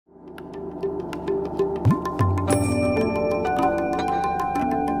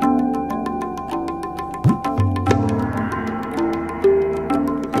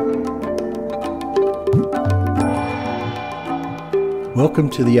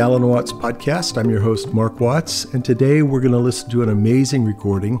Welcome to the Alan Watts podcast. I'm your host, Mark Watts, and today we're going to listen to an amazing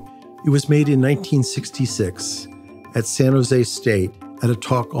recording. It was made in 1966 at San Jose State at a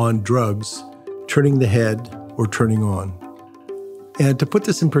talk on drugs, turning the head or turning on. And to put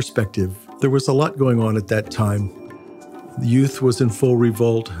this in perspective, there was a lot going on at that time. The youth was in full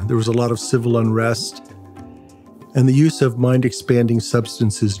revolt. There was a lot of civil unrest. And the use of mind-expanding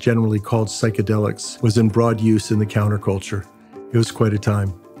substances, generally called psychedelics, was in broad use in the counterculture. It was quite a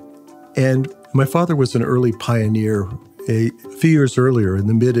time. And my father was an early pioneer. A few years earlier, in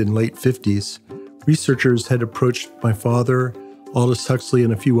the mid and late 50s, researchers had approached my father, Aldous Huxley,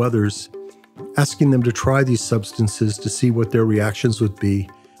 and a few others, asking them to try these substances to see what their reactions would be.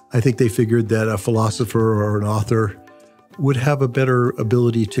 I think they figured that a philosopher or an author would have a better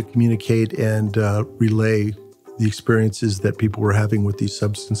ability to communicate and relay the experiences that people were having with these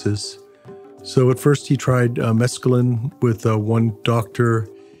substances. So at first he tried mescaline with one doctor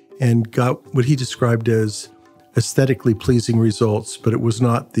and got what he described as aesthetically pleasing results, but it was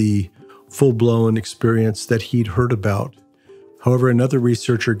not the full-blown experience that he'd heard about. However, another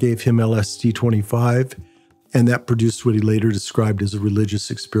researcher gave him LSD-25, and that produced what he later described as a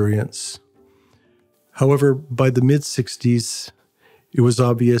religious experience. However, by the mid-60s, it was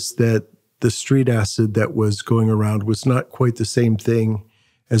obvious that the street acid that was going around was not quite the same thing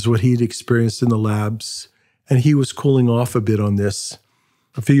as what he'd experienced in the labs, and he was cooling off a bit on this.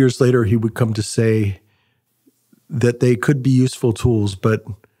 A few years later, he would come to say that they could be useful tools, but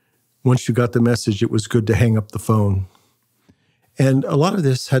once you got the message, it was good to hang up the phone. And a lot of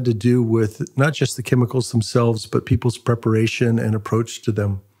this had to do with not just the chemicals themselves, but people's preparation and approach to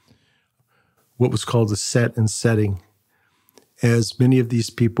them, what was called the set and setting, as many of these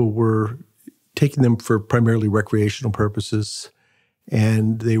people were taking them for primarily recreational purposes,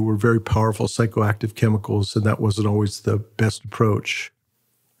 and they were very powerful psychoactive chemicals, and that wasn't always the best approach.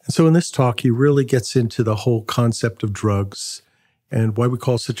 And so in this talk, he really gets into the whole concept of drugs and why we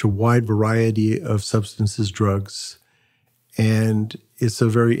call such a wide variety of substances drugs. And it's a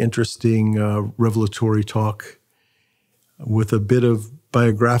very interesting, revelatory talk with a bit of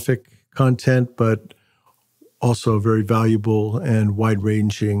biographic content, but also a very valuable and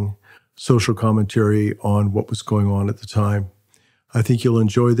wide-ranging social commentary on what was going on at the time. I think you'll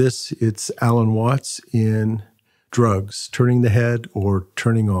enjoy this. It's Alan Watts in Drugs, Turning the Head or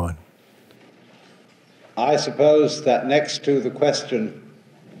Turning On. I suppose that next to the question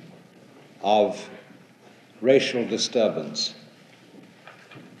of racial disturbance,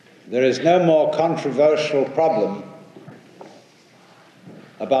 there is no more controversial problem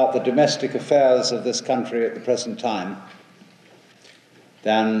about the domestic affairs of this country at the present time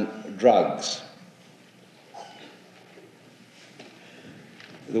than drugs.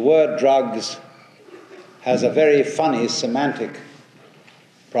 The word drugs has a very funny semantic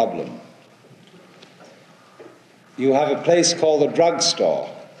problem. You have a place called the drugstore,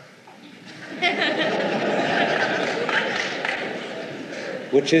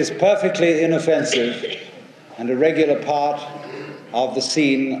 which is perfectly inoffensive and a regular part of the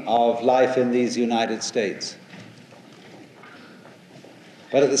scene of life in these United States.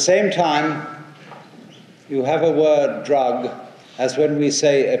 But at the same time, you have a word, drug, as when we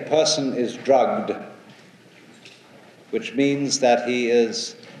say a person is drugged, which means that he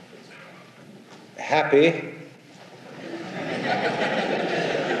is happy,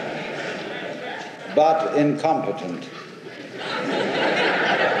 but incompetent,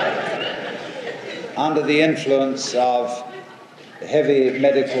 under the influence of heavy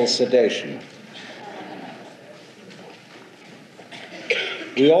medical sedation.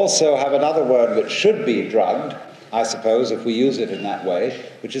 We also have another word which should be drugged, I suppose, if we use it in that way,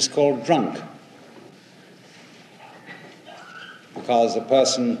 which is called drunk. Because a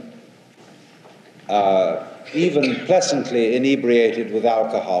person, even pleasantly inebriated with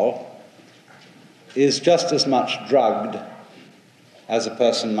alcohol, is just as much drugged as a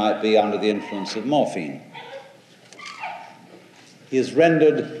person might be under the influence of morphine. He is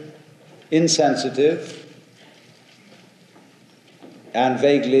rendered insensitive and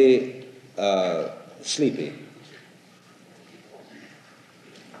vaguely sleepy.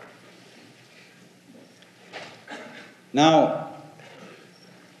 Now,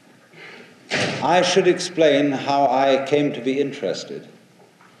 I should explain how I came to be interested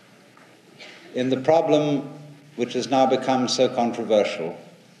in the problem which has now become so controversial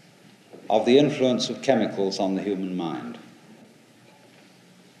of the influence of chemicals on the human mind.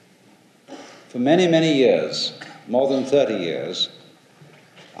 For many, many years, more than 30 years,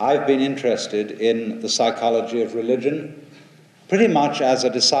 I've been interested in the psychology of religion, pretty much as a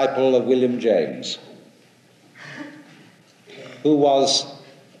disciple of William James. who was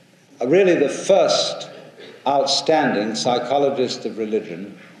really the first outstanding psychologist of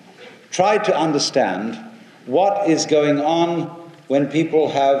religion, tried to understand what is going on when people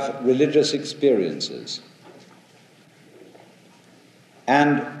have religious experiences.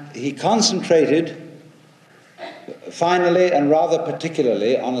 And he concentrated finally and rather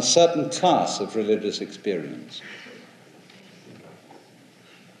particularly on a certain class of religious experience.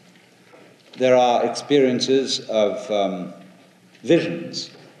 There are experiences of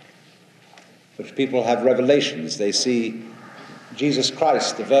visions, which people have revelations. They see Jesus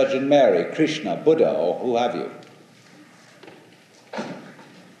Christ, the Virgin Mary, Krishna, Buddha, or who have you.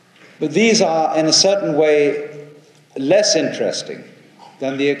 But these are, in a certain way, less interesting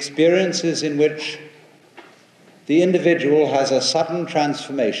than the experiences in which the individual has a sudden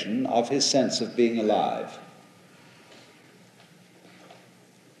transformation of his sense of being alive.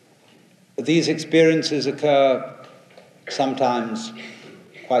 These experiences occur sometimes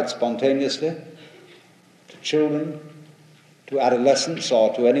quite spontaneously to children, to adolescents,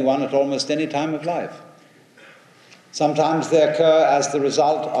 or to anyone at almost any time of life. Sometimes they occur as the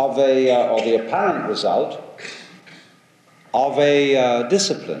result of or the apparent result of a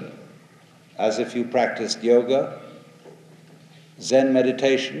discipline, as if you practiced yoga, Zen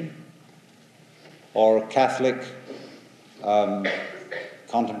meditation, or Catholic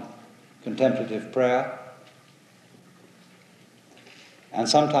contemplative prayer. And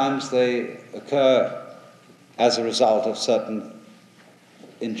sometimes they occur as a result of certain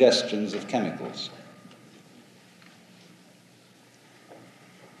ingestions of chemicals.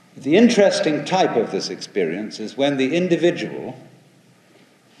 The interesting type of this experience is when the individual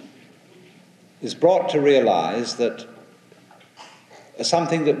is brought to realize that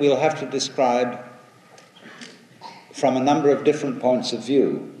something that we'll have to describe from a number of different points of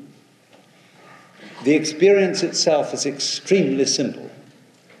view. The experience itself is extremely simple.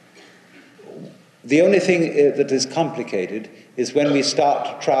 The only thing that is complicated is when we start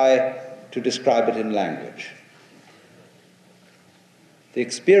to try to describe it in language. The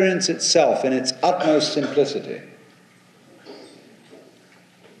experience itself, in its utmost simplicity,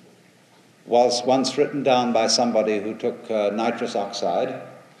 was once written down by somebody who took nitrous oxide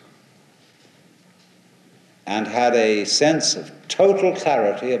and had a sense of total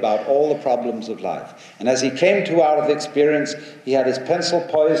clarity about all the problems of life. And as he came to out of the experience, he had his pencil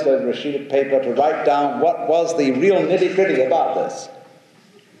poised over a sheet of paper to write down what was the real nitty-gritty about this.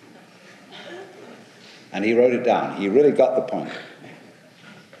 And he wrote it down. He really got the point.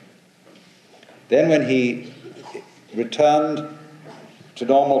 Then when he returned to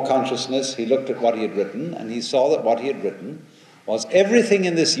normal consciousness, he looked at what he had written, and he saw that what he had written was everything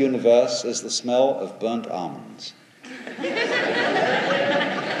in this universe is the smell of burnt almonds.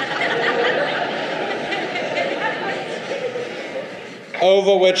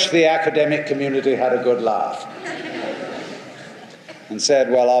 Over which the academic community had a good laugh and said,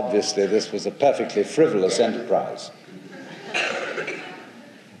 well, obviously this was a perfectly frivolous enterprise.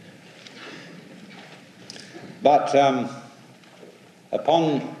 But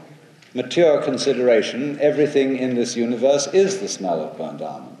upon mature consideration, everything in this universe is the smell of burnt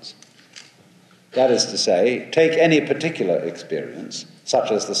almonds. That is to say, take any particular experience,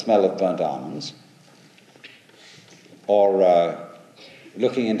 such as the smell of burnt almonds, or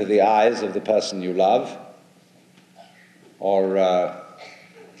looking into the eyes of the person you love, or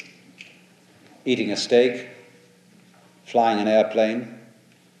eating a steak, flying an airplane,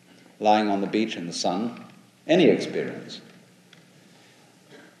 lying on the beach in the sun, any experience.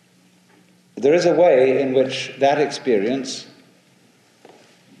 There is a way in which that experience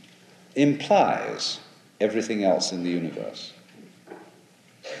implies everything else in the universe.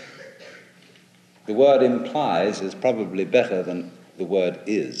 The word implies is probably better than the word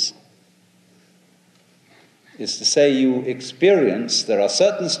is. It's to say you experience, there are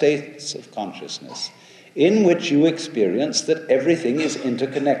certain states of consciousness in which you experience that everything is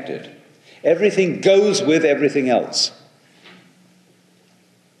interconnected. Everything goes with everything else.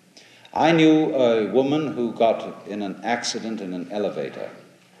 I knew a woman who got in an accident in an elevator.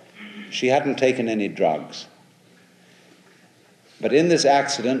 She hadn't taken any drugs. But in this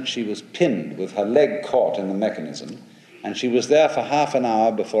accident, she was pinned with her leg caught in the mechanism, and she was there for half an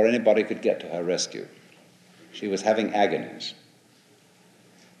hour before anybody could get to her rescue. She was having agonies.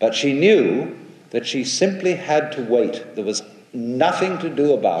 But she knew that she simply had to wait. There was nothing to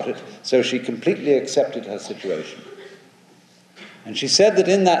do about it, so she completely accepted her situation. And she said that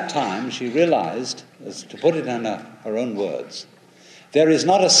in that time she realized, as to put it in her own words, there is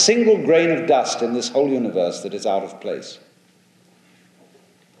not a single grain of dust in this whole universe that is out of place.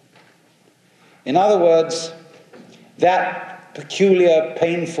 In other words, that peculiar,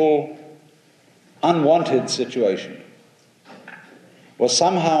 painful, unwanted situation was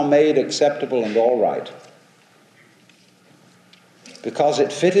somehow made acceptable and all right because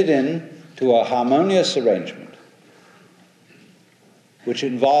it fitted in to a harmonious arrangement which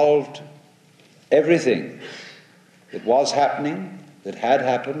involved everything that was happening, that had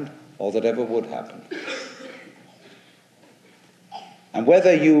happened, or that ever would happen. And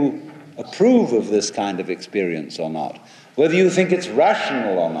whether you approve of this kind of experience or not, whether you think it's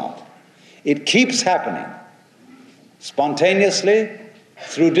rational or not, it keeps happening spontaneously,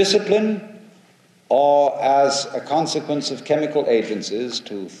 through discipline, or as a consequence of chemical agencies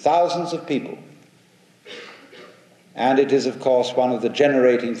to thousands of people. And it is, of course, one of the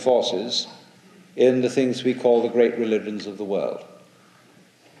generating forces in the things we call the great religions of the world.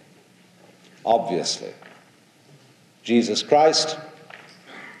 Obviously, Jesus Christ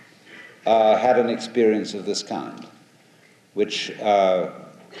had an experience of this kind, which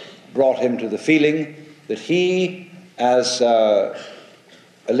brought him to the feeling that he, as a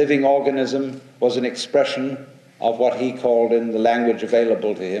living organism, was an expression of what he called, in the language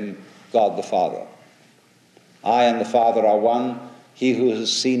available to him, God the Father. I and the Father are one. He who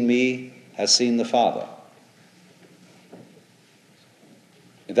has seen me has seen the Father.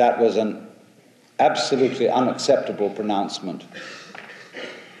 That was an absolutely unacceptable pronouncement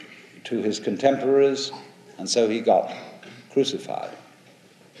to his contemporaries, and so he got crucified.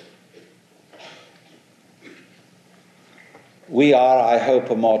 We are, I hope,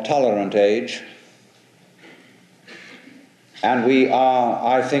 a more tolerant age, and we are,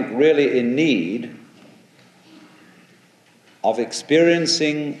 I think, really in need of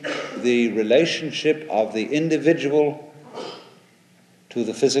experiencing the relationship of the individual to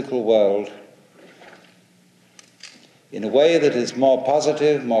the physical world in a way that is more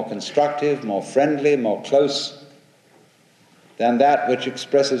positive, more constructive, more friendly, more close than that which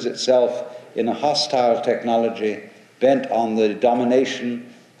expresses itself in a hostile technology bent on the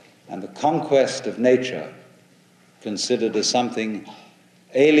domination and the conquest of nature, considered as something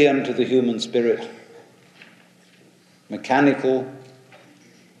alien to the human spirit, mechanical,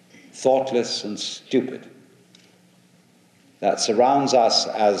 thoughtless, and stupid, that surrounds us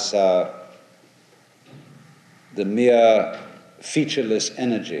as the mere featureless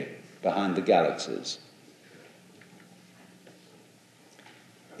energy behind the galaxies.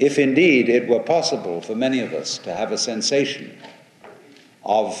 If indeed it were possible for many of us to have a sensation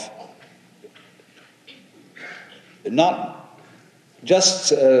of not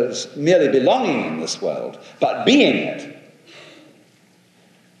just merely belonging in this world, but being it,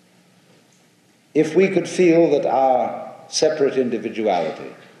 if we could feel that our separate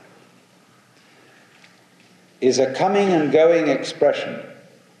individuality is a coming and going expression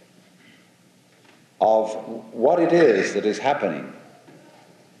of what it is that is happening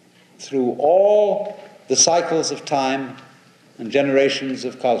through all the cycles of time and generations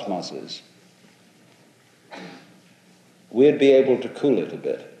of cosmoses, we'd be able to cool it a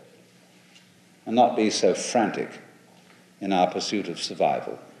bit and not be so frantic in our pursuit of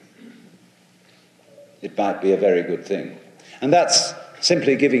survival. It might be a very good thing. And that's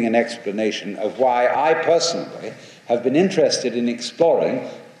simply giving an explanation of why I personally have been interested in exploring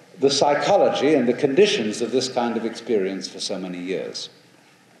the psychology and the conditions of this kind of experience for so many years.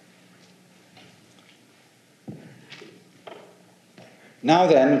 Now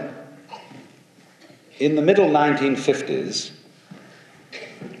then, in the middle 1950s,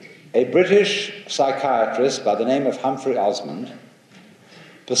 a British psychiatrist by the name of Humphrey Osmond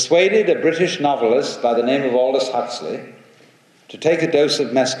persuaded a British novelist by the name of Aldous Huxley to take a dose of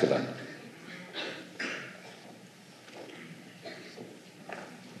mescaline.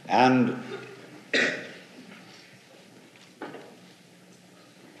 And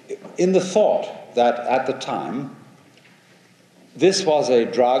in the thought that at the time, this was a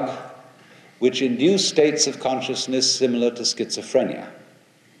drug which induced states of consciousness similar to schizophrenia.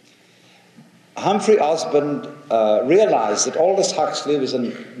 Humphrey Osmond realized that Aldous Huxley was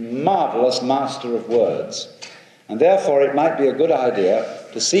a marvelous master of words, and therefore it might be a good idea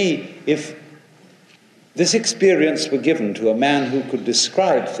to see if this experience were given to a man who could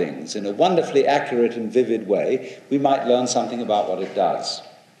describe things in a wonderfully accurate and vivid way, we might learn something about what it does.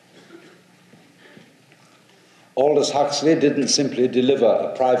 Aldous Huxley didn't simply deliver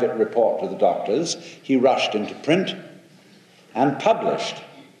a private report to the doctors. He rushed into print and published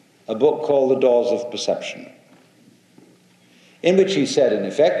a book called The Doors of Perception, in which he said, in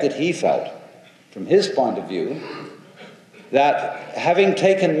effect, that he felt, from his point of view, that having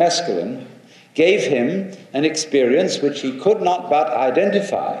taken mescaline gave him an experience which he could not but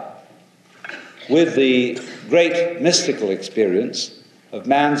identify with the great mystical experience of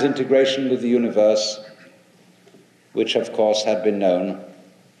man's integration with the universe, which of course had been known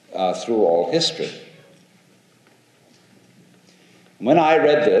through all history. When I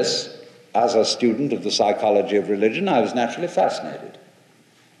read this as a student of the psychology of religion, I was naturally fascinated,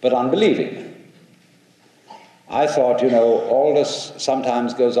 but unbelieving. I thought, all this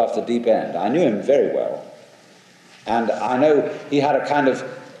sometimes goes off the deep end. I knew him very well, and I know he had a kind of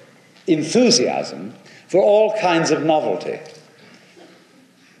enthusiasm for all kinds of novelty.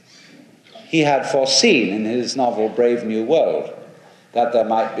 He had foreseen in his novel Brave New World that there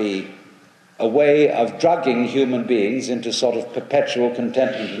might be a way of drugging human beings into sort of perpetual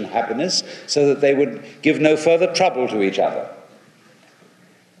contentment and happiness so that they would give no further trouble to each other.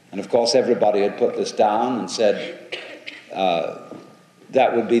 And of course everybody had put this down and said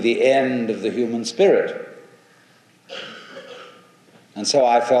that would be the end of the human spirit. And so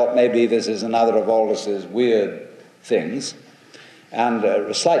I felt maybe this is another of Aldous' weird things,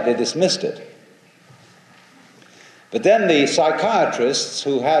 and slightly dismissed it. But then the psychiatrists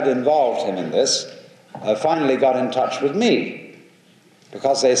who had involved him in this finally got in touch with me,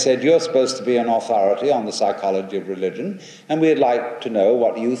 because they said, you're supposed to be an authority on the psychology of religion, and we'd like to know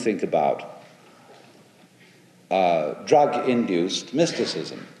what you think about drug-induced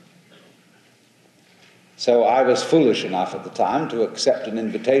mysticism. So I was foolish enough at the time to accept an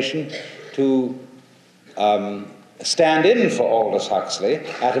invitation to stand in for Aldous Huxley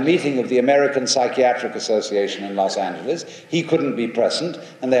at a meeting of the American Psychiatric Association in Los Angeles. He couldn't be present,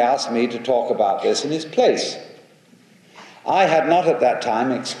 and they asked me to talk about this in his place. I had not at that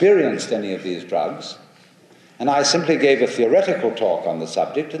time experienced any of these drugs, and I simply gave a theoretical talk on the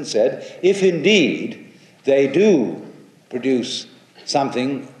subject and said, if indeed they do produce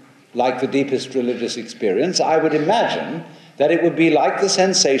something like the deepest religious experience, I would imagine that it would be like the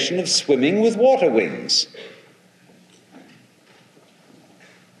sensation of swimming with water wings.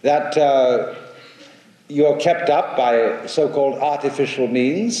 That you're kept up by so-called artificial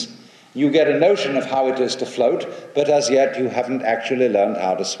means. You get a notion of how it is to float, but as yet you haven't actually learned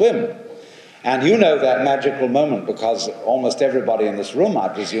how to swim. And you know that magical moment because almost everybody in this room, I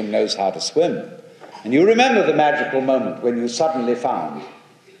presume, knows how to swim. And you remember the magical moment when you suddenly found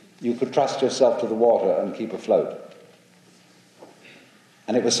you could trust yourself to the water and keep afloat.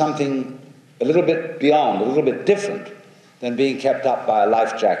 And it was something a little bit beyond, a little bit different than being kept up by a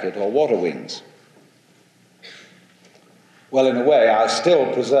life jacket or water wings. Well, in a way, I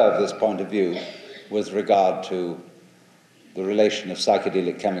still preserve this point of view with regard to the relation of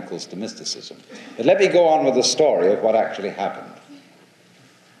psychedelic chemicals to mysticism. But let me go on with the story of what actually happened.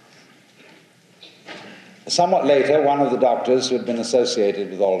 Somewhat later, one of the doctors who had been associated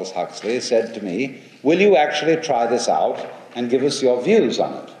with Aldous Huxley said to me, will you actually try this out and give us your views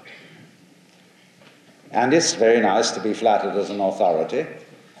on it? And it's very nice to be flattered as an authority.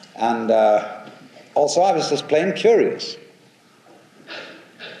 And also I was just plain curious.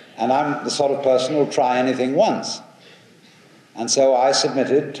 And I'm the sort of person who'll try anything once. And so I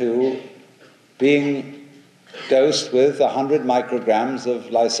submitted to being dosed with 100 micrograms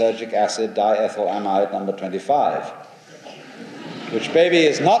of lysergic acid diethylamide number 25, which, baby,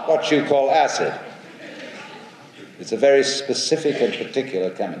 is not what you call acid. It's a very specific and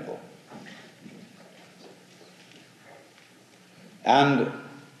particular chemical. And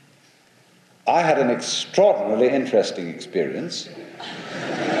I had an extraordinarily interesting experience,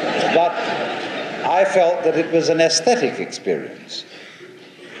 but I felt that it was an aesthetic experience,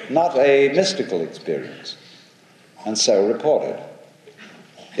 not a mystical experience, and so reported.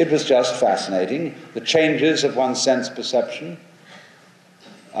 It was just fascinating, the changes of one's sense perception.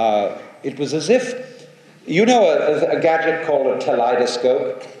 It was as if, you know, a gadget called a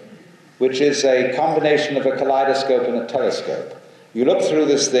kaleidoscope, which is a combination of a kaleidoscope and a telescope. You look through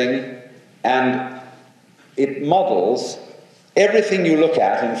this thing, and it models everything you look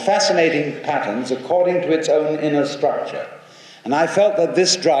at in fascinating patterns according to its own inner structure. And I felt that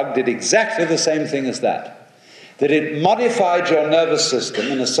this drug did exactly the same thing as that it modified your nervous system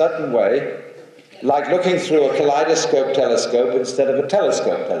in a certain way, like looking through a kaleidoscope telescope instead of a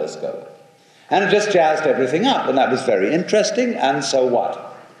telescope telescope. And it just jazzed everything up, and that was very interesting, and so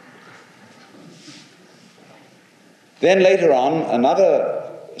what? Then later on, another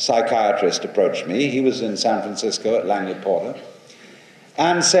psychiatrist approached me. He was in San Francisco at Langley Porter,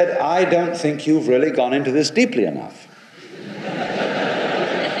 and said, I don't think you've really gone into this deeply enough.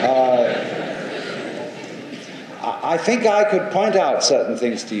 I think I could point out certain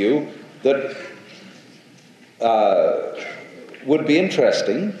things to you that would be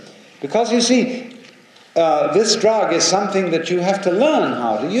interesting, because you see, this drug is something that you have to learn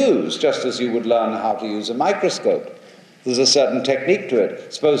how to use, just as you would learn how to use a microscope. There's a certain technique to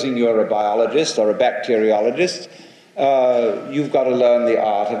it. Supposing you're a biologist or a bacteriologist, you've got to learn the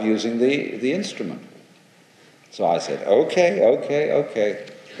art of using the instrument. So I said, okay,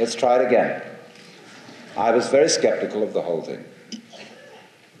 let's try it again. I was very skeptical of the whole thing.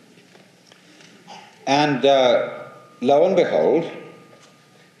 And lo and behold,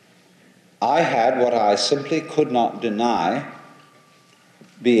 I had what I simply could not deny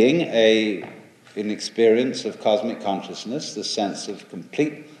being an experience of cosmic consciousness, the sense of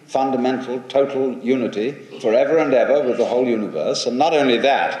complete, fundamental, total unity forever and ever with the whole universe. And not only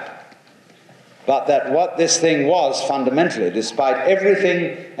that, but that what this thing was fundamentally, despite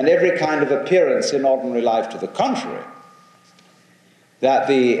everything and every kind of appearance in ordinary life to the contrary, that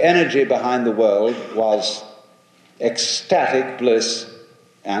the energy behind the world was ecstatic bliss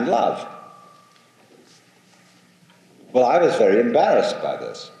and love. Well, I was very embarrassed by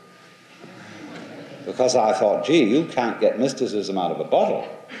this, because I thought, gee, you can't get mysticism out of a bottle.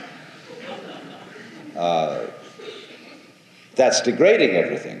 That's degrading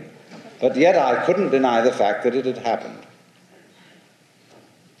everything. But yet I couldn't deny the fact that it had happened.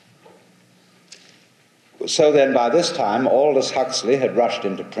 So then by this time, Aldous Huxley had rushed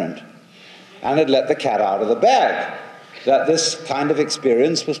into print and had let the cat out of the bag, that this kind of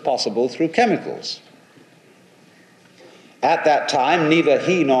experience was possible through chemicals. At that time, neither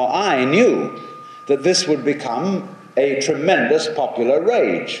he nor I knew that this would become a tremendous popular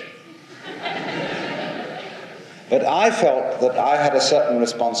rage. But I felt that I had a certain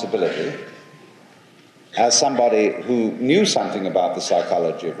responsibility as somebody who knew something about the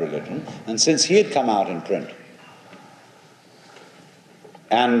psychology of religion, and since he had come out in print,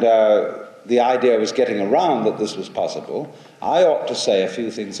 and the idea was getting around that this was possible, I ought to say a few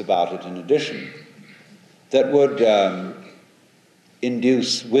things about it in addition that would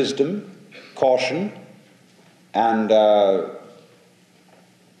induce wisdom, caution, and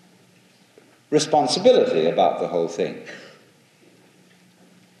responsibility about the whole thing.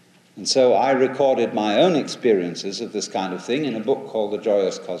 And so I recorded my own experiences of this kind of thing in a book called The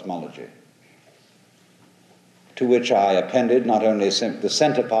Joyous Cosmology, to which I appended not only the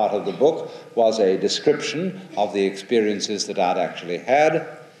center part of the book was a description of the experiences that I'd actually had,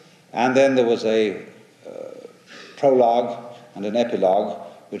 and then there was a prologue and an epilogue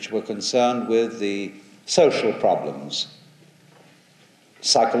which were concerned with the social problems,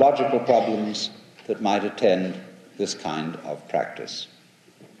 psychological problems that might attend this kind of practice.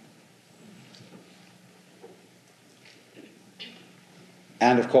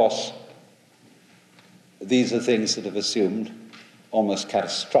 And of course, these are things that have assumed almost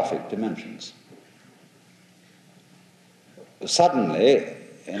catastrophic dimensions. Suddenly,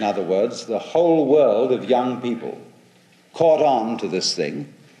 in other words, the whole world of young people caught on to this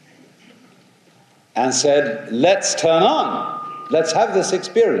thing and said, let's turn on. Let's have this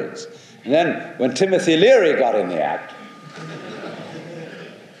experience. And then when Timothy Leary got in the act,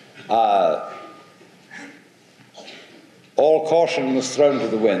 all caution was thrown to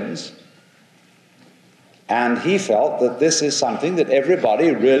the winds, and he felt that this is something that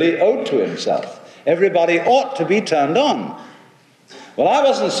everybody really owed to himself. Everybody ought to be turned on. Well, I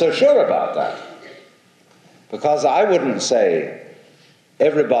wasn't so sure about that, because I wouldn't say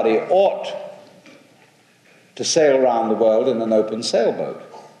everybody ought to sail around the world in an open sailboat.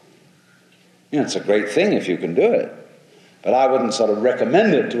 You know, it's a great thing if you can do it, but I wouldn't sort of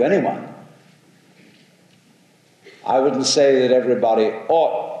recommend it to anyone. I wouldn't say that everybody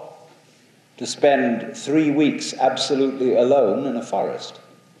ought to spend 3 weeks absolutely alone in a forest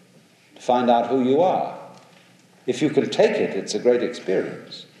to find out who you are. If you can take it, it's a great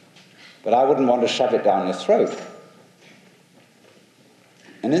experience, but I wouldn't want to shove it down your throat.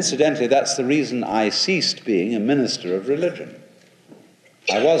 And incidentally, that's the reason I ceased being a minister of religion.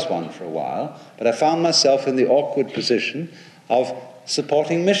 I was one for a while, but I found myself in the awkward position of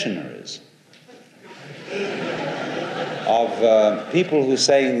supporting missionaries, of people who are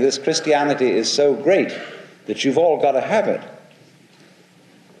saying this Christianity is so great that you've all got to have it.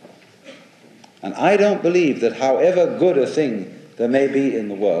 And I don't believe that however good a thing there may be in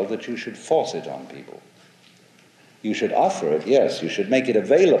the world, that you should force it on people. You should offer it, yes, you should make it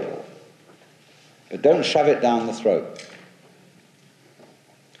available, but don't shove it down the throat.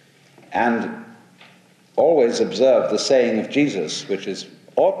 And always observe the saying of Jesus, which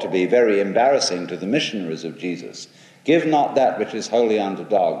ought to be very embarrassing to the missionaries of Jesus: give not that which is holy unto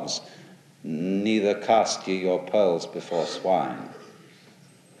dogs, neither cast ye your pearls before swine.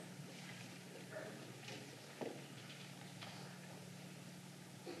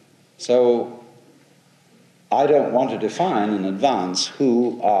 So I don't want to define in advance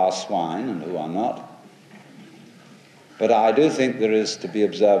who are swine and who are not, but I do think there is to be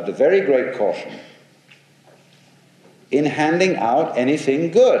observed a very great caution in handing out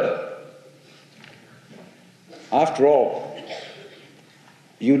anything good. After all,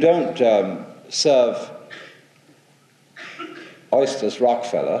 you don't serve oysters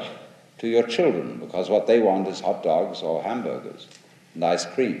Rockefeller to your children because what they want is hot dogs or hamburgers and ice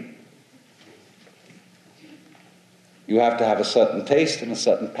cream. You have to have a certain taste and a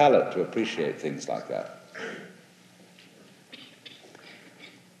certain palate to appreciate things like that.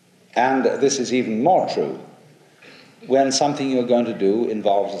 And this is even more true when something you're going to do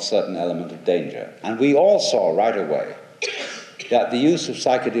involves a certain element of danger. And we all saw right away that the use of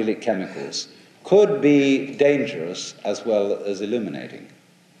psychedelic chemicals could be dangerous as well as illuminating.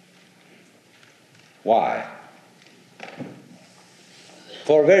 Why?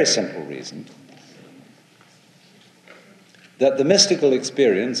 For a very simple reason, that the mystical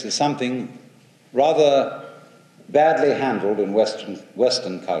experience is something rather badly handled in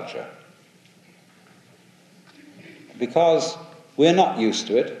Western culture. Because we're not used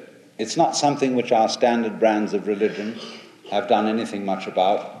to it. It's not something which our standard brands of religion have done anything much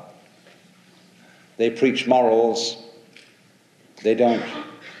about. They preach morals. They don't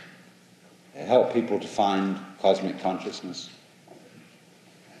help people to find cosmic consciousness.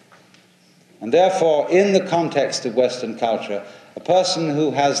 And therefore, in the context of Western culture, a person who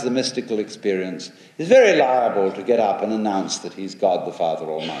has the mystical experience is very liable to get up and announce that he's God the Father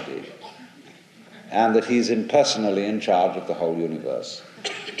Almighty and that he's impersonally in charge of the whole universe.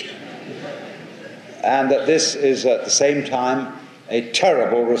 And that this is at the same time a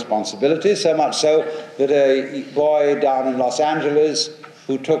terrible responsibility, so much so that a boy down in Los Angeles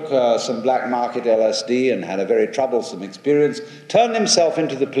who took some black market LSD and had a very troublesome experience, turned himself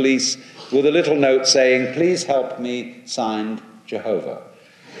into the police with a little note saying, "Please help me," signed Jehovah.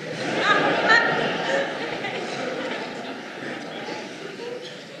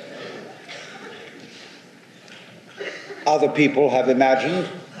 Other people have imagined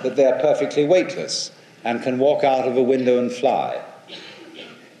that they are perfectly weightless and can walk out of a window and fly.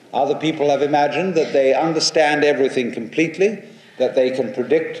 Other people have imagined that they understand everything completely, that they can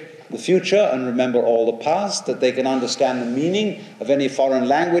predict the future and remember all the past, that they can understand the meaning of any foreign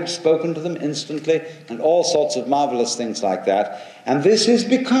language spoken to them instantly, and all sorts of marvelous things like that. And this is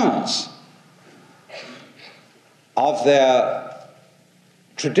because of their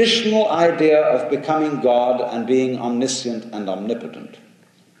traditional idea of becoming God and being omniscient and omnipotent.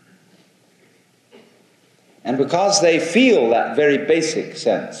 And because they feel that very basic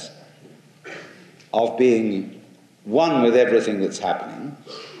sense of being one with everything that's happening,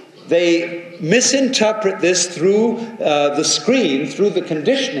 they misinterpret this through the screen, through the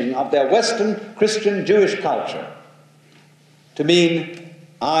conditioning of their Western Christian Jewish culture, to mean,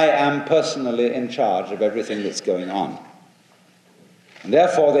 I am personally in charge of everything that's going on. And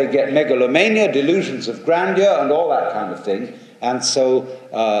therefore they get megalomania, delusions of grandeur, and all that kind of thing. And so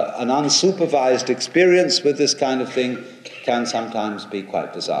an unsupervised experience with this kind of thing can sometimes be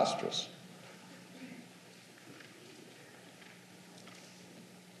quite disastrous.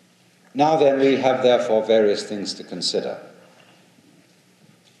 Now then, we have therefore various things to consider.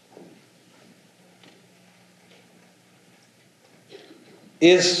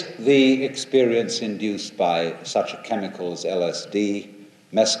 Is the experience induced by such a chemical as LSD,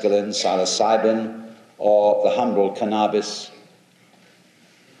 mescaline, psilocybin, or the humble cannabis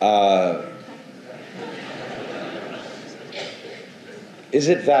is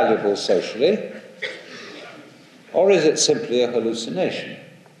it valuable socially, or is it simply a hallucination?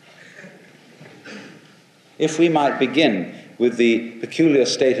 If we might begin with the peculiar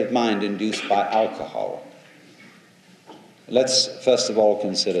state of mind induced by alcohol, let's first of all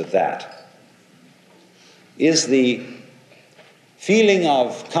consider that. Is the feeling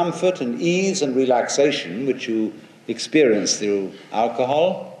of comfort and ease and relaxation which you experience through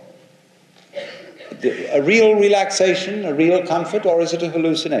alcohol a real relaxation, a real comfort, or is it a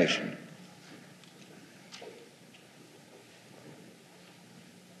hallucination?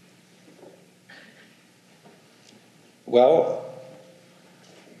 Well,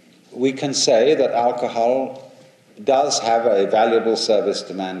 we can say that alcohol does have a valuable service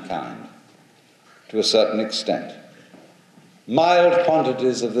to mankind, to a certain extent. Mild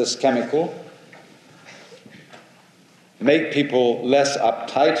quantities of this chemical make people less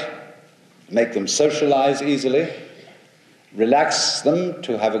uptight, make them socialize easily, relax them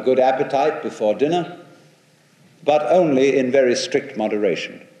to have a good appetite before dinner, but only in very strict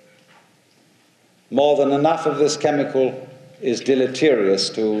moderation. More than enough of this chemical is deleterious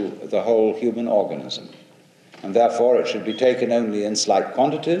to the whole human organism. and therefore it should be taken only in slight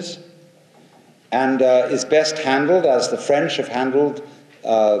quantities, and is best handled as the French have handled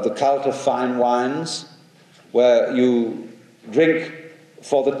the cult of fine wines, where you drink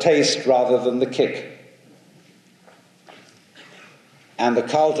for the taste rather than the kick. And the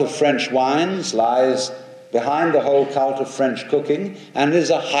cult of French wines lies behind the whole cult of French cooking and is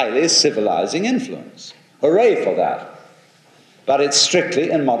a highly civilizing influence. Hooray for that. But it's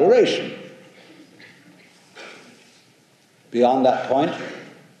strictly in moderation. Beyond that point,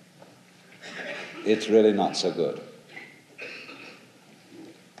 it's really not so good.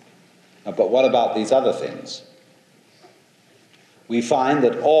 But what about these other things? We find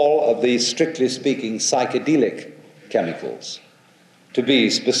that all of these, strictly speaking, psychedelic chemicals, to be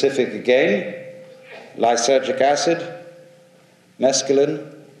specific again, lysergic acid,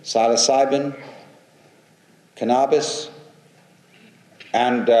 mescaline, psilocybin, cannabis,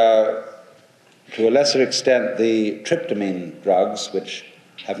 and to a lesser extent the tryptamine drugs, which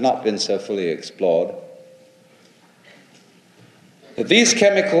have not been so fully explored, that these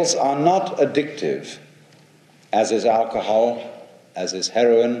chemicals are not addictive, as is alcohol, as is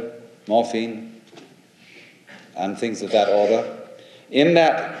heroin, morphine, and things of that order, in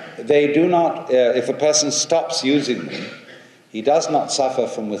that they do not, if a person stops using them, he does not suffer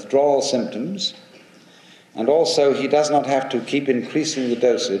from withdrawal symptoms, and also he does not have to keep increasing the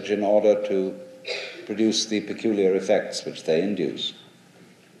dosage in order to produce the peculiar effects which they induce.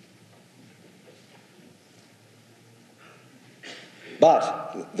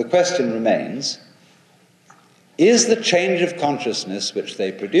 But the question remains, is the change of consciousness which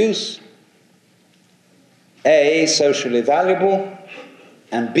they produce A, socially valuable,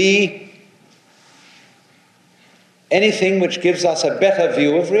 and B, anything which gives us a better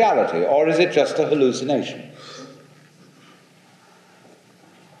view of reality, or is it just a hallucination?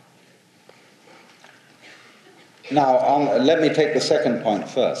 Now, let me take the second point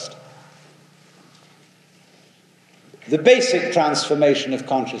first. The basic transformation of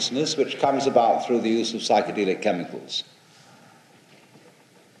consciousness, which comes about through the use of psychedelic chemicals,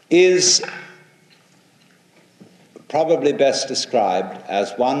 is probably best described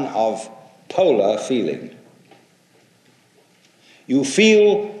as one of polar feeling. You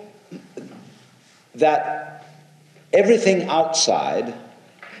feel that everything outside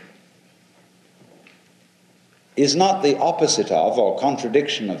is not the opposite of or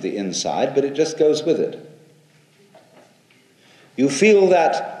contradiction of the inside, but it just goes with it. You feel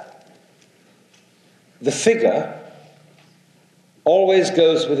that the figure always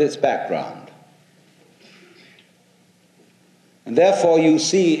goes with its background. And therefore you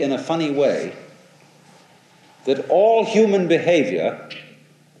see in a funny way that all human behavior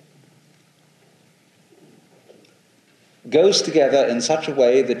goes together in such a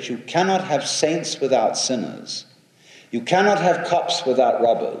way that you cannot have saints without sinners. You cannot have cops without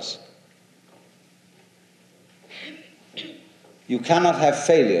robbers. You cannot have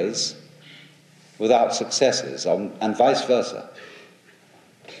failures without successes, and vice versa.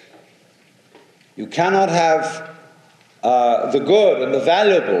 You cannot have the good and the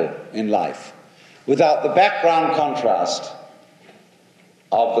valuable in life without the background contrast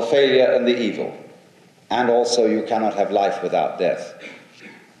of the failure and the evil. And also you cannot have life without death.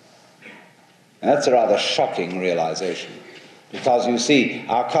 And that's a rather shocking realization, because you see,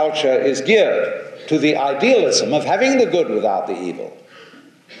 our culture is geared to the idealism of having the good without the evil,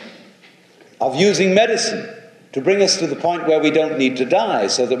 of using medicine to bring us to the point where we don't need to die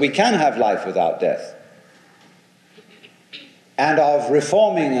so that we can have life without death, and of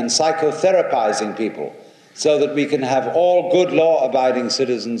reforming and psychotherapizing people so that we can have all good law-abiding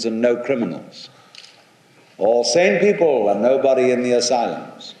citizens and no criminals, all sane people and nobody in the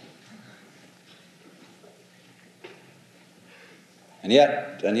asylums. And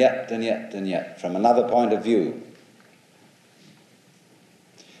yet, from another point of view,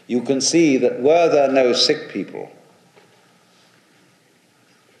 you can see that were there no sick people,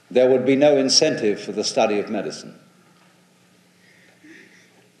 there would be no incentive for the study of medicine.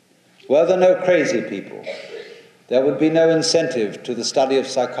 Were there no crazy people, there would be no incentive to the study of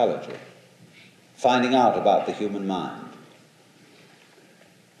psychology, finding out about the human mind.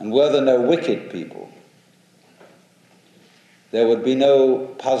 And were there no wicked people, there would be no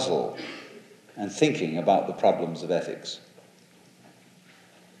puzzle and thinking about the problems of ethics.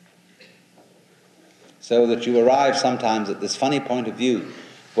 So that you arrive sometimes at this funny point of view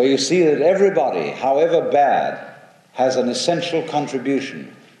where you see that everybody, however bad, has an essential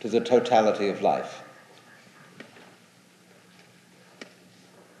contribution to the totality of life.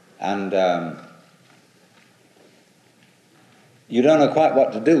 And you don't know quite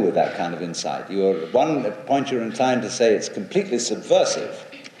what to do with that kind of insight. At one point you're inclined to say it's completely subversive,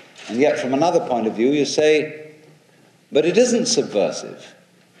 and yet from another point of view you say, but it isn't subversive,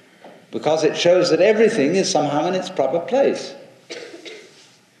 because it shows that everything is somehow in its proper place.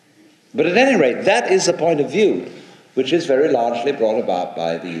 But at any rate, that is a point of view which is very largely brought about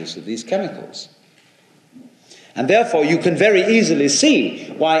by the use of these chemicals. And therefore you can very easily see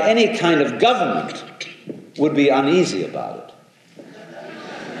why any kind of government would be uneasy about it.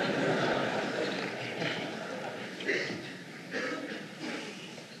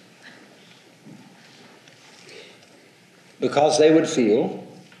 Because they would feel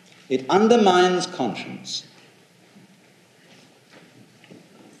it undermines conscience.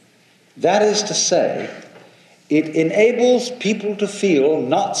 That is to say, it enables people to feel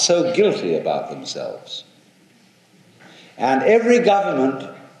not so guilty about themselves. And every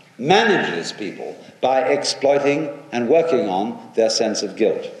government manages people by exploiting and working on their sense of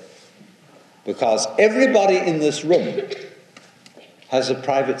guilt. Because everybody in this room has a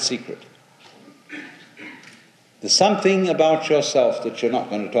private secret. There's something about yourself that you're not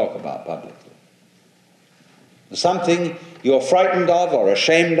going to talk about publicly. There's something you're frightened of or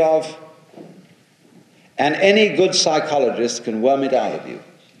ashamed of, and any good psychologist can worm it out of you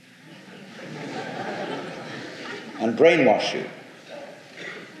and brainwash you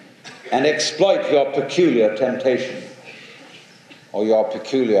and exploit your peculiar temptation or your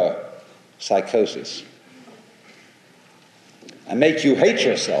peculiar psychosis and make you hate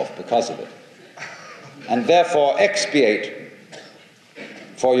yourself because of it, and therefore expiate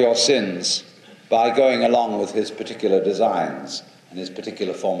for your sins by going along with his particular designs and his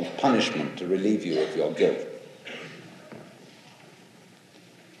particular form of punishment to relieve you of your guilt.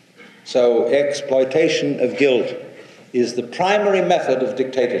 So exploitation of guilt is the primary method of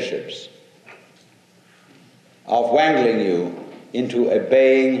dictatorships, of wangling you into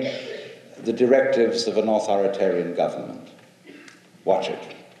obeying the directives of an authoritarian government. Watch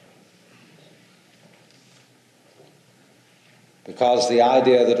it. Because the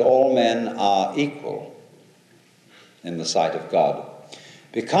idea that all men are equal in the sight of God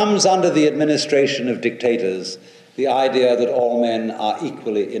becomes, under the administration of dictators, the idea that all men are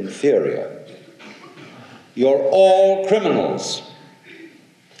equally inferior. You're all criminals,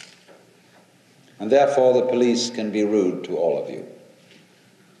 and therefore the police can be rude to all of you.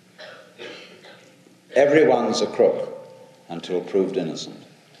 Everyone's a crook until proved innocent.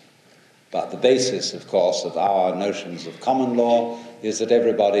 But the basis, of course, of our notions of common law is that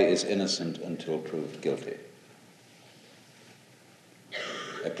everybody is innocent until proved guilty.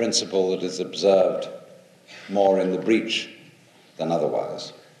 A principle that is observed more in the breach than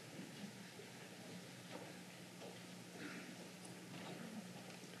otherwise.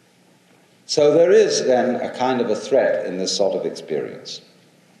 So there is then a kind of a threat in this sort of experience.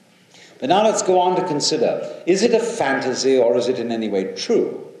 But now let's go on to consider, is it a fantasy or is it in any way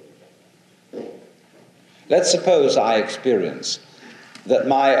true? Let's suppose I experience that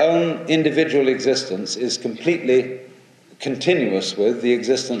my own individual existence is completely continuous with the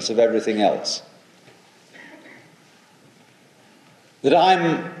existence of everything else. That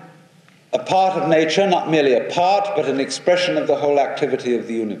I'm a part of nature, not merely a part, but an expression of the whole activity of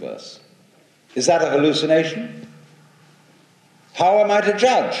the universe. Is that a hallucination? How am I to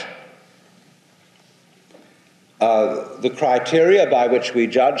judge? The criteria by which we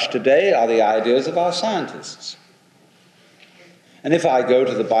judge today are the ideas of our scientists. And if I go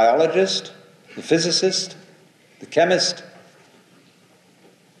to the biologist, the physicist, the chemist,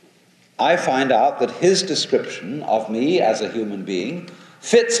 I find out that his description of me as a human being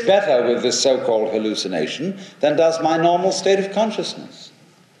fits better with this so-called hallucination than does my normal state of consciousness.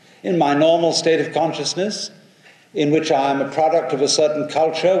 In my normal state of consciousness, in which I am a product of a certain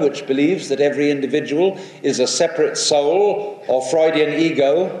culture which believes that every individual is a separate soul or Freudian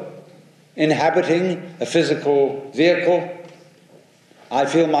ego inhabiting a physical vehicle, I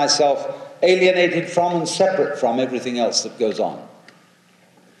feel myself alienated from and separate from everything else that goes on.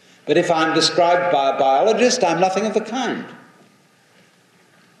 But if I'm described by a biologist, I'm nothing of the kind.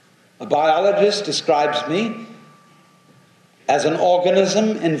 A biologist describes me as an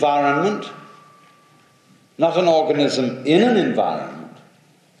organism environment, not an organism in an environment,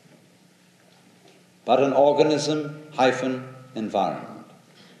 but an organism hyphen environment.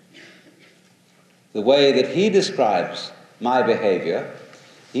 The way that he describes my behavior,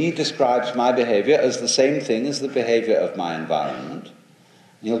 he describes my behavior as the same thing as the behavior of my environment.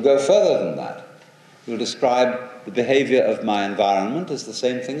 And he'll go further than that. He'll describe the behavior of my environment as the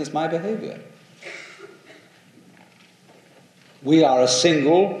same thing as my behavior. We are a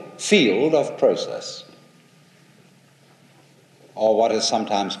single field of process. or what is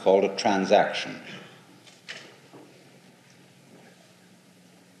sometimes called a transaction.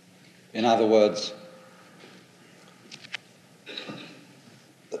 In other words,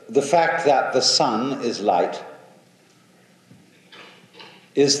 the fact that the sun is light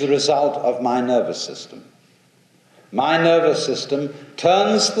is the result of my nervous system. My nervous system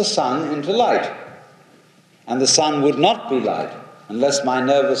turns the sun into light, and the sun would not be light unless my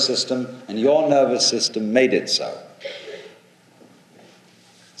nervous system and your nervous system made it so.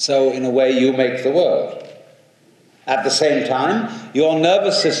 So, in a way, you make the world. At the same time, your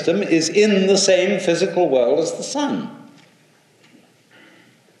nervous system is in the same physical world as the sun.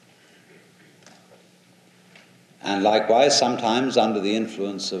 And likewise, sometimes under the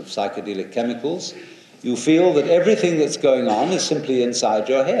influence of psychedelic chemicals, you feel that everything that's going on is simply inside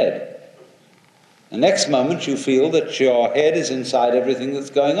your head. The next moment you feel that your head is inside everything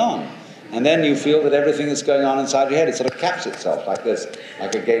that's going on. And then you feel that everything that's going on inside your head, it sort of caps itself like this,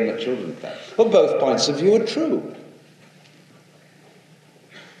 like a game that children play. Well, both points of view are true.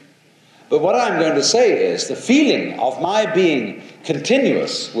 But what I'm going to say is the feeling of my being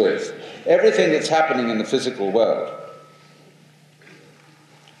continuous with everything that's happening in the physical world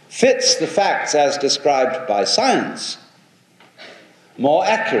fits the facts as described by science more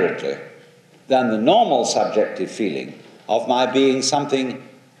accurately than the normal subjective feeling of my being something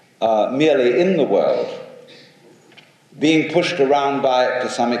merely in the world, being pushed around by it to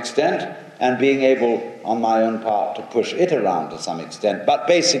some extent, and being able, on my own part, to push it around to some extent, but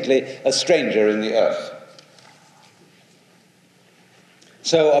basically a stranger in the earth.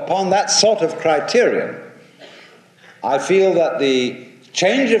 So upon that sort of criterion, I feel that the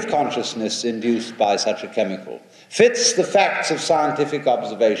change of consciousness induced by such a chemical fits the facts of scientific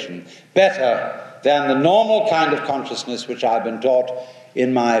observation better than the normal kind of consciousness which I've been taught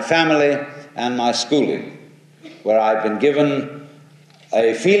in my family and my schooling, where I've been given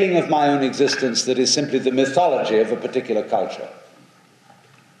a feeling of my own existence that is simply the mythology of a particular culture.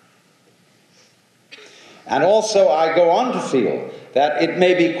 And also I go on to feel that it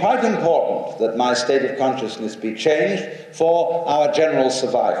may be quite important that my state of consciousness be changed for our general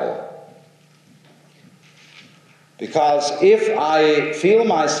survival. Because if I feel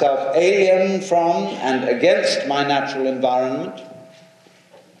myself alien from and against my natural environment,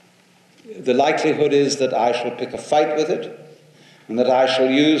 the likelihood is that I shall pick a fight with it, and that I shall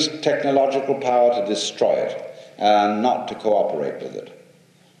use technological power to destroy it, and not to cooperate with it.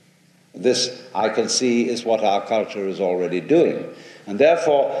 This, I can see, is what our culture is already doing. And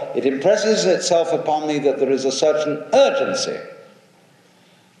therefore, it impresses itself upon me that there is a certain urgency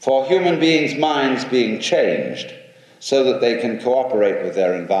for human beings' minds being changed so that they can cooperate with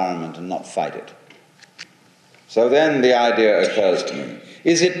their environment and not fight it. So then the idea occurs to me,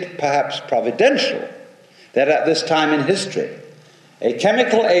 is it perhaps providential that at this time in history, a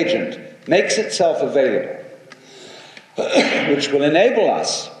chemical agent makes itself available which will enable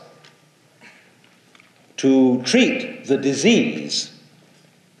us to treat the disease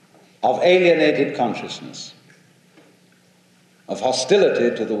of alienated consciousness, of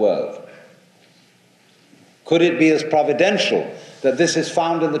hostility to the world? Could it be as providential that this is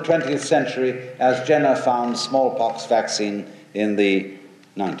found in the 20th century as Jenner found smallpox vaccine in the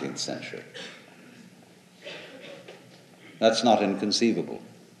 19th century? That's not inconceivable.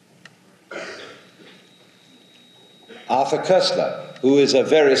 Arthur Koestler, who is a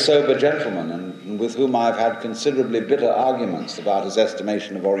very sober gentleman and with whom I've had considerably bitter arguments about his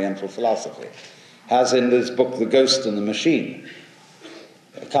estimation of Oriental philosophy, has in his book, The Ghost and the Machine,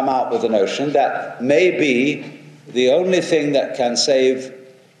 come out with the notion that maybe the only thing that can save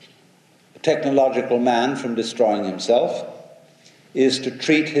a technological man from destroying himself is to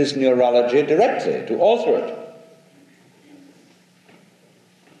treat his neurology directly, to alter it.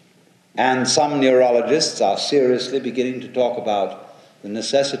 And some neurologists are seriously beginning to talk about the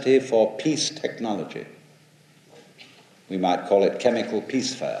necessity for peace technology. We might call it chemical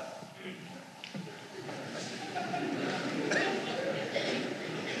peace fire.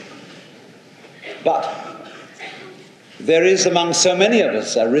 But there is among so many of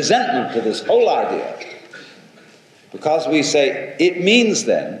us a resentment to this whole idea, because we say it means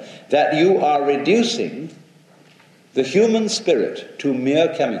then that you are reducing the human spirit to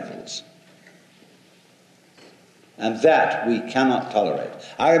mere chemicals. And that we cannot tolerate.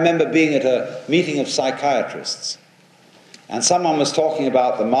 I remember being at a meeting of psychiatrists, and someone was talking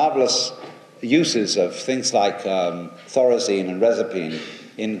about the marvelous uses of things like thorazine and rezapine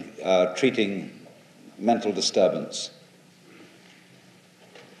in treating mental disturbance.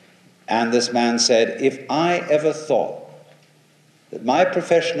 And this man said, if I ever thought that my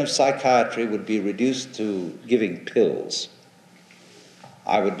profession of psychiatry would be reduced to giving pills,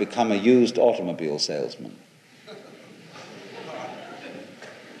 I would become a used automobile salesman.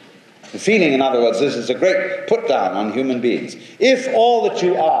 The feeling, in other words, this is a great put down on human beings. If all that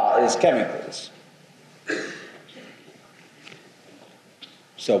you are is chemicals,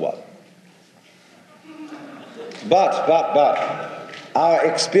 so what? But, our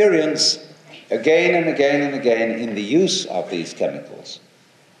experience again and again and again in the use of these chemicals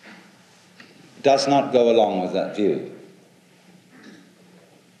does not go along with that view.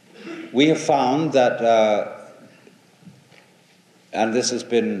 We have found that, and this has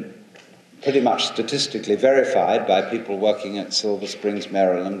been pretty much statistically verified by people working at Silver Springs,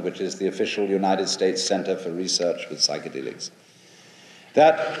 Maryland, which is the official United States Center for Research with Psychedelics,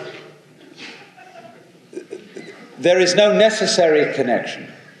 that there is no necessary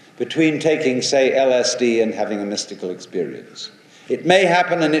connection between taking, say, LSD and having a mystical experience. It may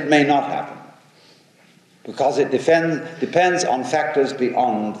happen and it may not happen, because it depends on factors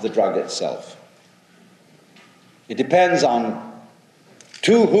beyond the drug itself. It depends on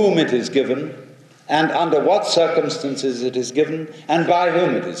to whom it is given, and under what circumstances it is given, and by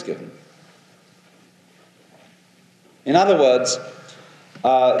whom it is given. In other words,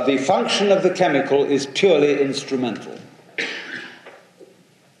 the function of the chemical is purely instrumental.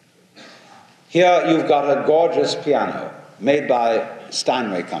 Here you've got a gorgeous piano made by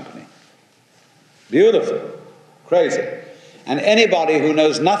Steinway Company. Beautiful, crazy. And anybody who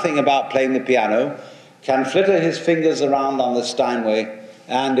knows nothing about playing the piano can flitter his fingers around on the Steinway,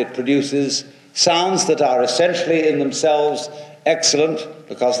 and it produces sounds that are essentially in themselves excellent,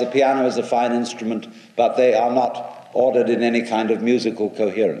 because the piano is a fine instrument, but they are not ordered in any kind of musical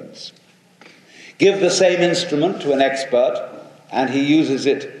coherence. Give the same instrument to an expert, and he uses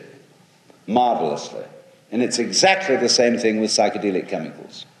it marvelously. And it's exactly the same thing with psychedelic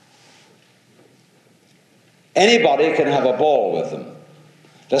chemicals. Anybody can have a ball with them,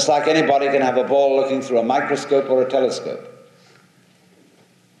 just like anybody can have a ball looking through a microscope or a telescope.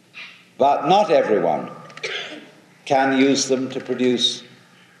 But not everyone can use them to produce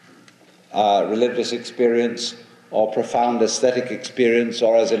religious experience or profound aesthetic experience,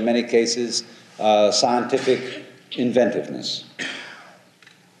 or, as in many cases, scientific inventiveness.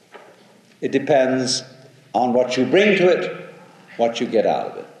 It depends on what you bring to it, what you get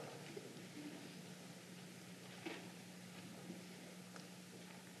out of it.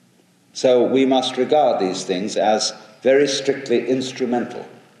 So we must regard these things as very strictly instrumental.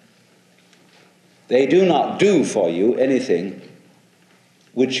 They do not do for you anything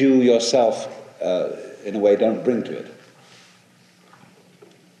which you yourself, in a way, don't bring to it.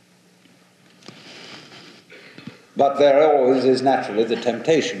 But there always is naturally the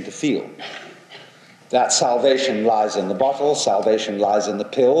temptation to feel that salvation lies in the bottle, salvation lies in the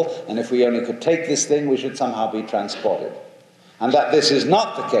pill, and if we only could take this thing, we should somehow be transported. And that this is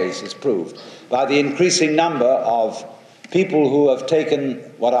not the case is proved by the increasing number of people who have taken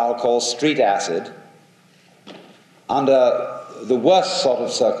what I'll call street acid under the worst sort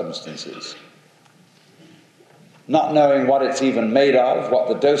of circumstances, not knowing what it's even made of, what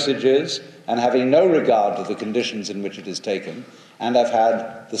the dosage is, and having no regard to the conditions in which it is taken, and have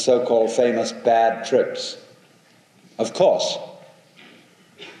had the so-called famous bad trips. Of course.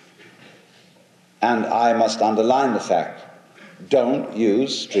 And I must underline the fact, don't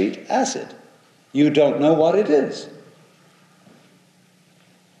use street acid. You don't know what it is.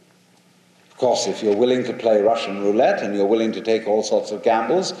 Of course, if you're willing to play Russian roulette and you're willing to take all sorts of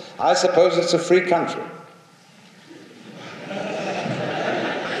gambles, I suppose it's a free country.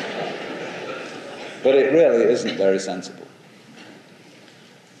 But it really isn't very sensible.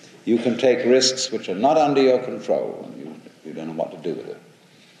 You can take risks which are not under your control, and you don't know what to do with it.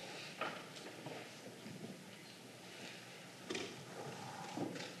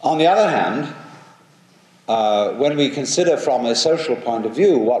 On the other hand, when we consider from a social point of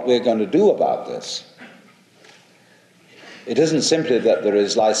view what we're going to do about this, it isn't simply that there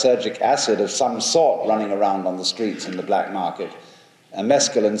is lysergic acid of some sort running around on the streets in the black market,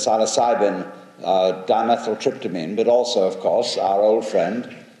 mescaline, psilocybin, dimethyltryptamine, but also, of course, our old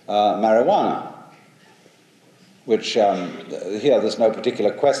friend, marijuana, which here there's no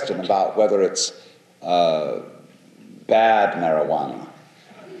particular question about whether it's bad marijuana.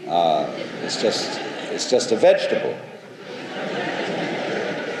 It's just a vegetable.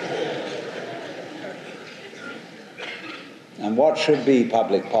 And what should be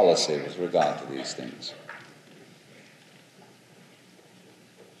public policy with regard to these things?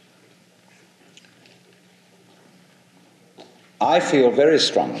 I feel very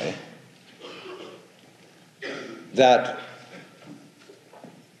strongly that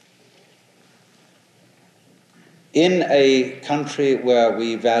in a country where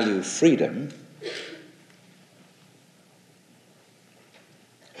we value freedom,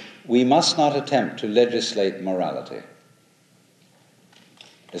 we must not attempt to legislate morality,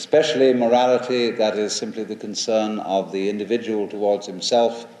 especially morality that is simply the concern of the individual towards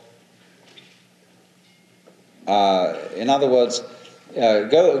himself. In other words,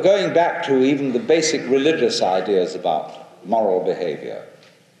 going back to even the basic religious ideas about moral behavior,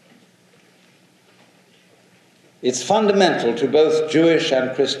 it's fundamental to both Jewish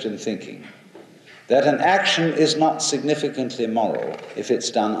and Christian thinking that an action is not significantly moral if it's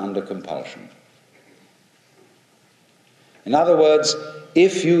done under compulsion. In other words,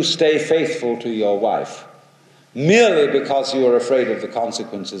 if you stay faithful to your wife merely because you are afraid of the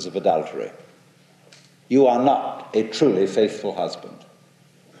consequences of adultery, you are not a truly faithful husband.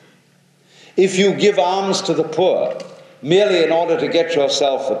 If you give alms to the poor merely in order to get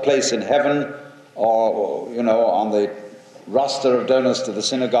yourself a place in heaven or, on the roster of donors to the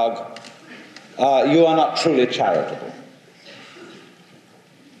synagogue, you are not truly charitable.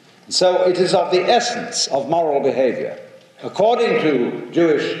 So it is of the essence of moral behavior, according to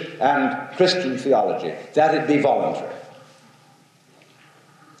Jewish and Christian theology, that it be voluntary.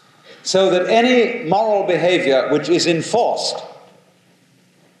 So that any moral behavior which is enforced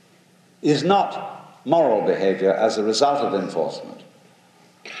is not moral behavior as a result of enforcement.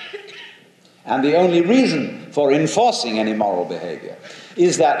 And the only reason for enforcing any moral behavior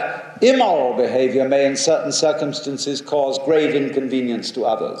is that immoral behavior may in certain circumstances cause grave inconvenience to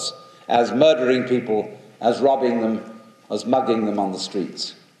others, as murdering people, as robbing them, as mugging them on the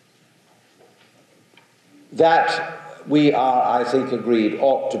streets. That we are, I think, agreed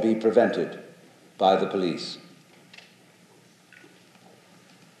ought to be prevented by the police.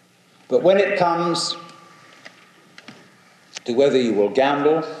 But when it comes to whether you will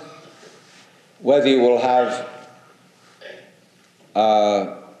gamble, whether you will have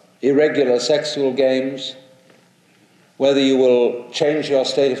irregular sexual games, whether you will change your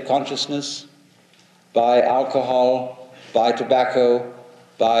state of consciousness by alcohol, by tobacco,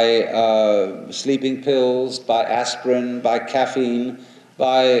 by sleeping pills, by aspirin, by caffeine,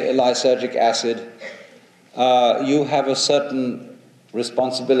 by lysergic acid, you have a certain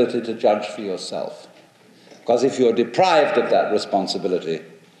responsibility to judge for yourself. Because if you're deprived of that responsibility,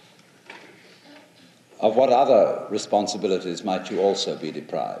 of what other responsibilities might you also be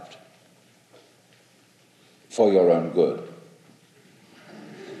deprived for your own good?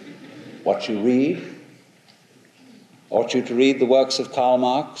 What you read? Ought you to read the works of Karl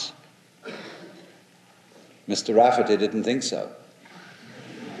Marx? Mr. Rafferty didn't think so.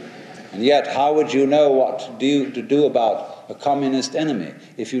 And yet, how would you know what to do about a communist enemy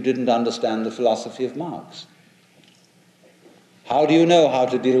if you didn't understand the philosophy of Marx? How do you know how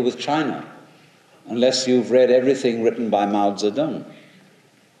to deal with China unless you've read everything written by Mao Zedong?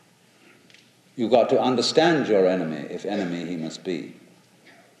 You've got to understand your enemy, if enemy he must be.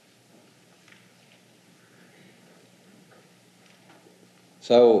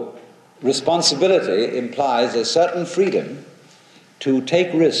 So, responsibility implies a certain freedom to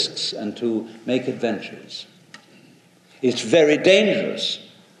take risks and to make adventures. It's very dangerous,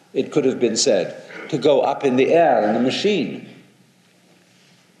 it could have been said, to go up in the air in a machine.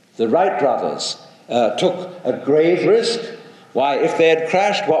 The Wright brothers took a grave risk. Why, if they had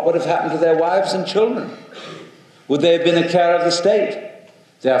crashed, what would have happened to their wives and children? Would they have been a care of the state?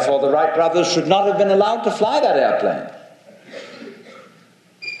 Therefore, the Wright brothers should not have been allowed to fly that airplane.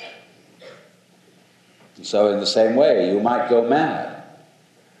 And so in the same way, you might go mad,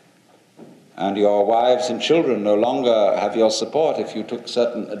 and your wives and children no longer have your support if you took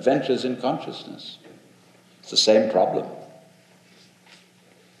certain adventures in consciousness. It's the same problem.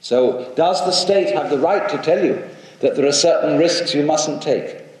 So, does the state have the right to tell you that there are certain risks you mustn't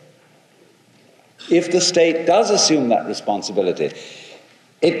take? If the state does assume that responsibility,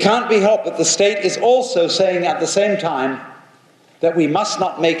 it can't be helped that the state is also saying at the same time that we must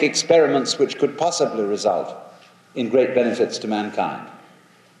not make experiments which could possibly result in great benefits to mankind.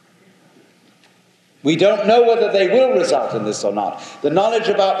 We don't know whether they will result in this or not. The knowledge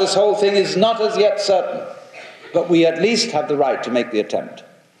about this whole thing is not as yet certain, but we at least have the right to make the attempt.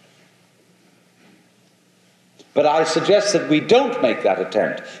 But I suggest that we don't make that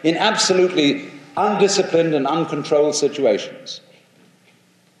attempt in absolutely undisciplined and uncontrolled situations.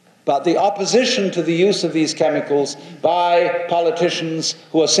 But the opposition to the use of these chemicals by politicians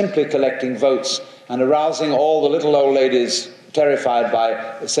who are simply collecting votes and arousing all the little old ladies terrified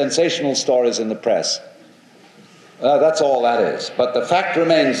by sensational stories in the press, that's all that is. But the fact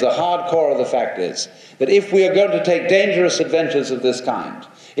remains, the hard core of the fact is, that if we are going to take dangerous adventures of this kind,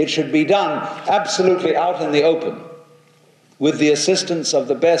 It should be done absolutely out in the open, with the assistance of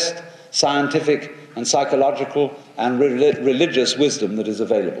the best scientific and psychological and religious wisdom that is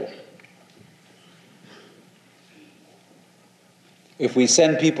available. If we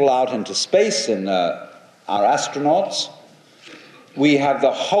send people out into space in our astronauts, we have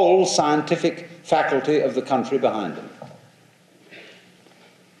the whole scientific faculty of the country behind them.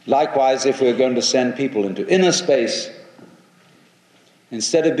 Likewise, if we're going to send people into inner space,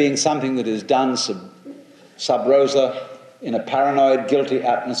 instead of being something that is done sub rosa in a paranoid, guilty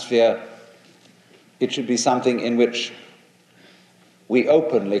atmosphere, it should be something in which we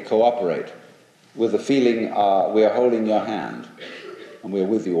openly cooperate with the feeling we are holding your hand and we're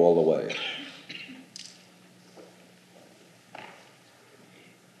with you all the way.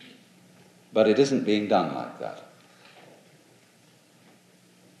 But it isn't being done like that.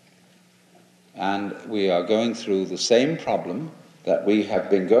 And we are going through the same problem that we have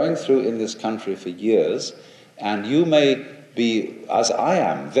been going through in this country for years, and you may be, as I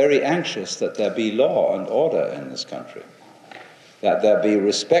am, very anxious that there be law and order in this country, that there be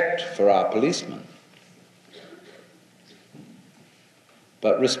respect for our policemen.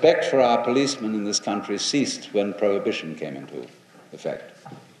 But respect for our policemen in this country ceased when Prohibition came into effect,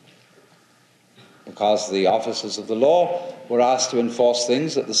 because the officers of the law were asked to enforce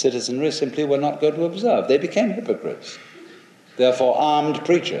things that the citizenry simply were not going to observe. They became hypocrites, therefore armed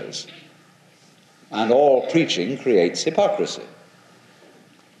preachers. And all preaching creates hypocrisy.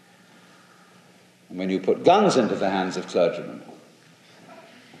 And when you put guns into the hands of clergymen,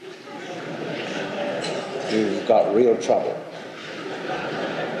 you've got real trouble.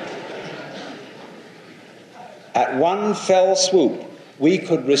 At one fell swoop, we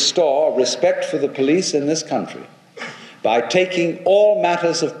could restore respect for the police in this country by taking all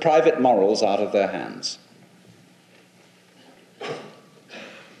matters of private morals out of their hands.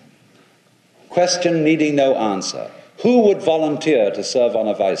 Question needing no answer. Who would volunteer to serve on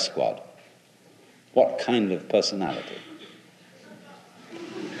a vice squad? What kind of personality?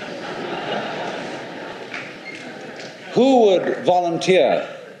 Who would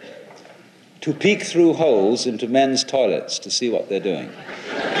volunteer to peek through holes into men's toilets to see what they're doing?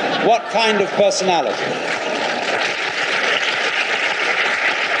 What kind of personality?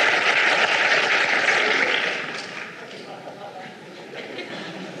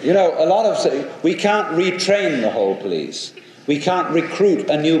 You know, we can't retrain the whole police. We can't recruit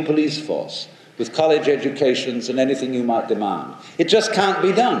a new police force with college educations and anything you might demand. It just can't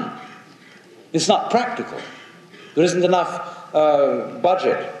be done. It's not practical. There isn't enough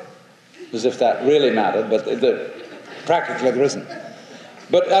budget, as if that really mattered, but practically there isn't.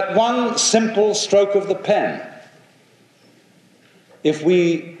 But at one simple stroke of the pen, if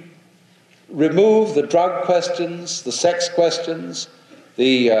we remove the drug questions, the sex questions,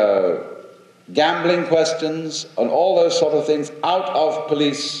 the gambling questions, and all those sort of things out of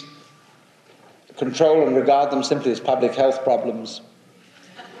police control and regard them simply as public health problems,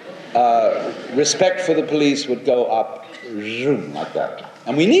 respect for the police would go up zoom, like that.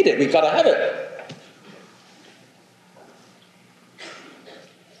 And we need it, we've got to have it.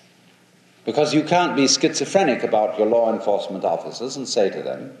 Because you can't be schizophrenic about your law enforcement officers and say to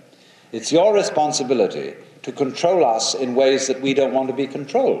them, it's your responsibility to control us in ways that we don't want to be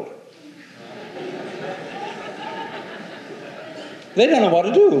controlled. They don't know what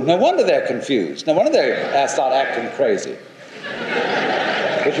to do. No wonder they're confused. No wonder they start acting crazy.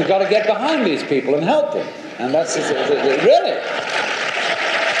 But you've got to get behind these people and help them. And that's really.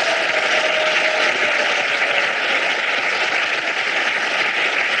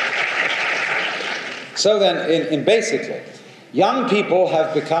 So then, in basically, young people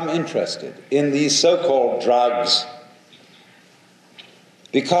have become interested in these so-called drugs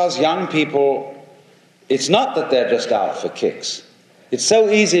because young people, it's not that they're just out for kicks. It's so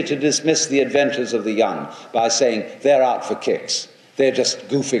easy to dismiss the adventures of the young by saying they're out for kicks. They're just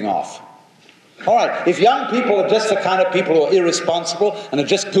goofing off. All right, if young people are just the kind of people who are irresponsible and are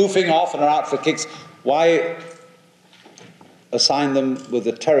just goofing off and are out for kicks, why assign them with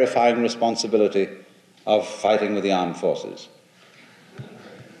the terrifying responsibility of fighting with the armed forces?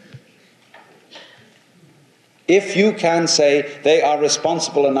 If you can say they are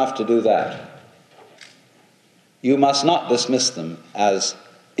responsible enough to do that, you must not dismiss them as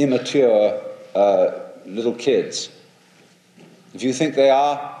immature little kids. If you think they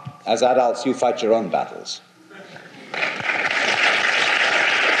are, as adults, you fight your own battles.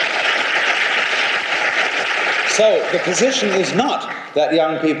 So the position is not that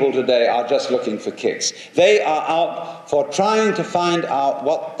young people today are just looking for kicks. They are out for trying to find out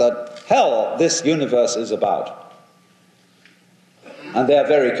what the hell this universe is about. And they're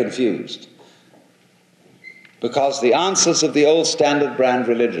very confused. Because the answers of the old standard brand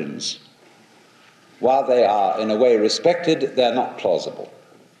religions, while they are in a way respected, they're not plausible.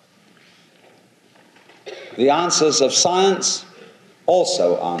 The answers of science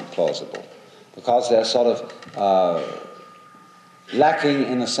also aren't plausible, because they're sort of lacking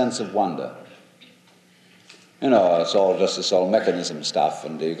in a sense of wonder. You know, it's all just this old mechanism stuff,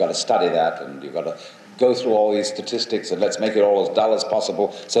 and you've got to study that, and you've got to go through all these statistics, and let's make it all as dull as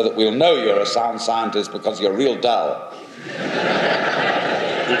possible so that we'll know you're a sound scientist because you're real dull.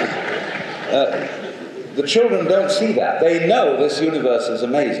 The children don't see that. They know this universe is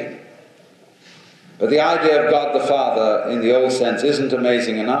amazing. But the idea of God the Father, in the old sense, isn't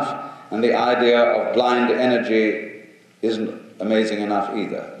amazing enough, and the idea of blind energy isn't amazing enough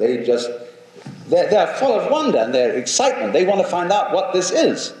either. They're full of wonder and their excitement. They want to find out what this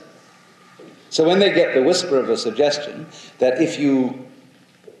is. So when they get the whisper of a suggestion that if you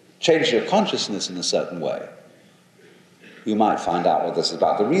change your consciousness in a certain way, you might find out what this is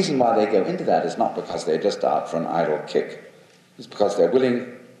about. The reason why they go into that is not because they're just out for an idle kick. It's because they're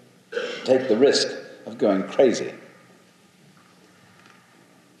willing to take the risk of going crazy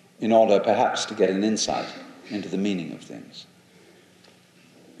in order perhaps to get an insight into the meaning of things.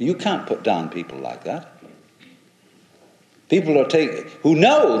 You can't put down people like that. People who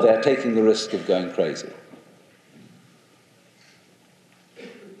know they're taking the risk of going crazy.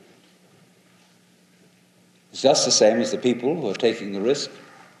 It's just the same as the people who are taking the risk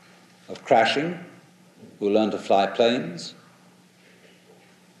of crashing, who learn to fly planes,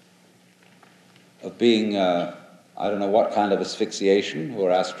 of being, I don't know what kind of asphyxiation, who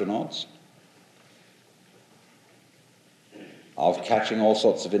are astronauts, of catching all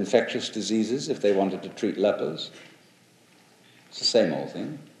sorts of infectious diseases if they wanted to treat lepers. It's the same old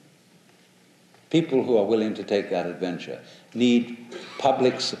thing. People who are willing to take that adventure need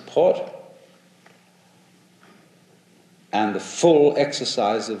public support and the full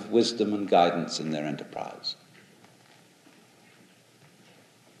exercise of wisdom and guidance in their enterprise.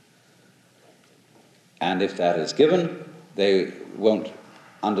 And if that is given, they won't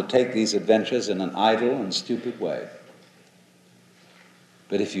undertake these adventures in an idle and stupid way.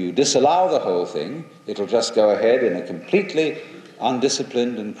 But if you disallow the whole thing, it'll just go ahead in a completely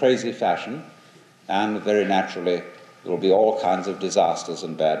undisciplined and crazy fashion, and very naturally there will be all kinds of disasters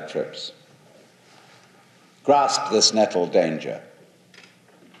and bad trips. Grasp this nettle danger,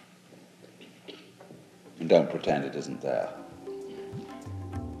 and don't pretend it isn't there.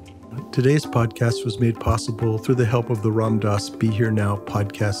 Today's podcast was made possible through the help of the Ram Dass Be Here Now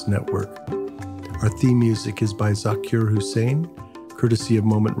podcast network. Our theme music is by Zakir Hussain, courtesy of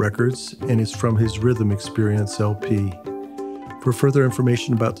Moment Records, and is from his Rhythm Experience LP. For further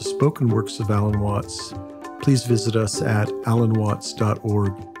information about the spoken works of Alan Watts, please visit us at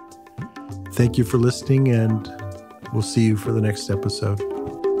alanwatts.org. Thank you for listening, and we'll see you for the next episode.